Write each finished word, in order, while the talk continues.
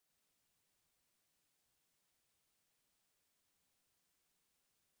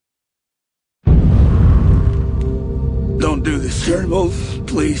Turnbull,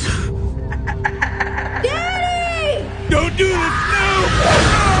 please. Daddy! Don't do this, no!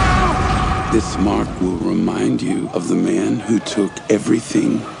 This mark will remind you of the man who took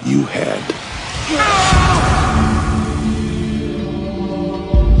everything you had.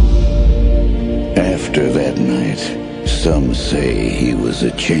 After that night, some say he was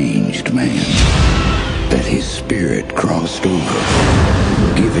a changed man. That his spirit crossed over,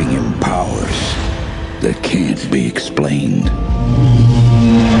 giving him powers that can't be explained.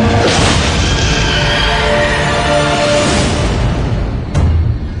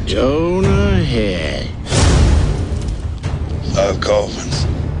 Jonah Hex. 5 coffins.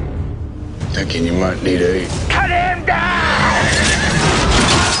 Thinking you might need 8. Cut him down!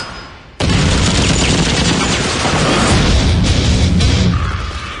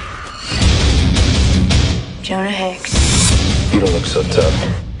 Jonah Hex. You don't look so tough.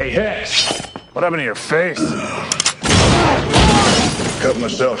 Hey, Hex, what happened to your face? Cut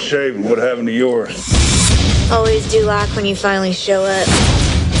myself shaving. What happened to yours? Always do like when you finally show up.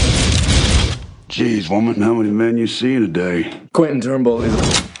 Jeez, woman, how many men you see in a day? Quentin Turnbull is...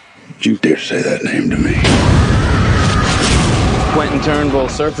 Don't you dare say that name to me. Quentin Turnbull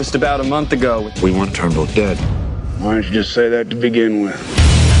surfaced about a month ago. We want Turnbull dead. Why don't you just say that to begin with?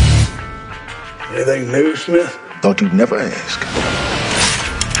 Anything new, Smith? Thought you'd never ask.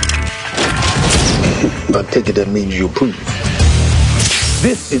 I take it that means you approve.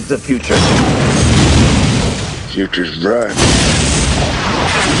 This is the future. Future's bright.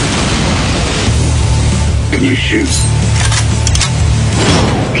 Can you shoot?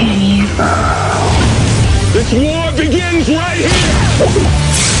 Can you? This war begins right here!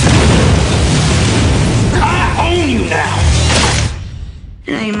 I own you now!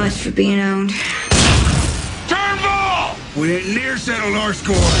 It ain't much for being owned. Turnbull! We ain't near settled our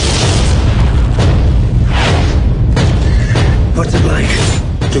score. What's it like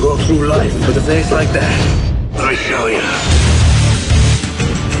to go through life with a face like that? Let me show you.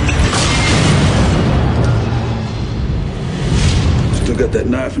 Still got that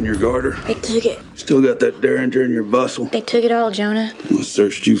knife in your garter? They took it. Still got that derringer in your bustle? They took it all, Jonah. Well,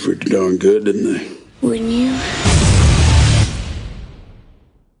 searched you for darn good, didn't they? Wouldn't you?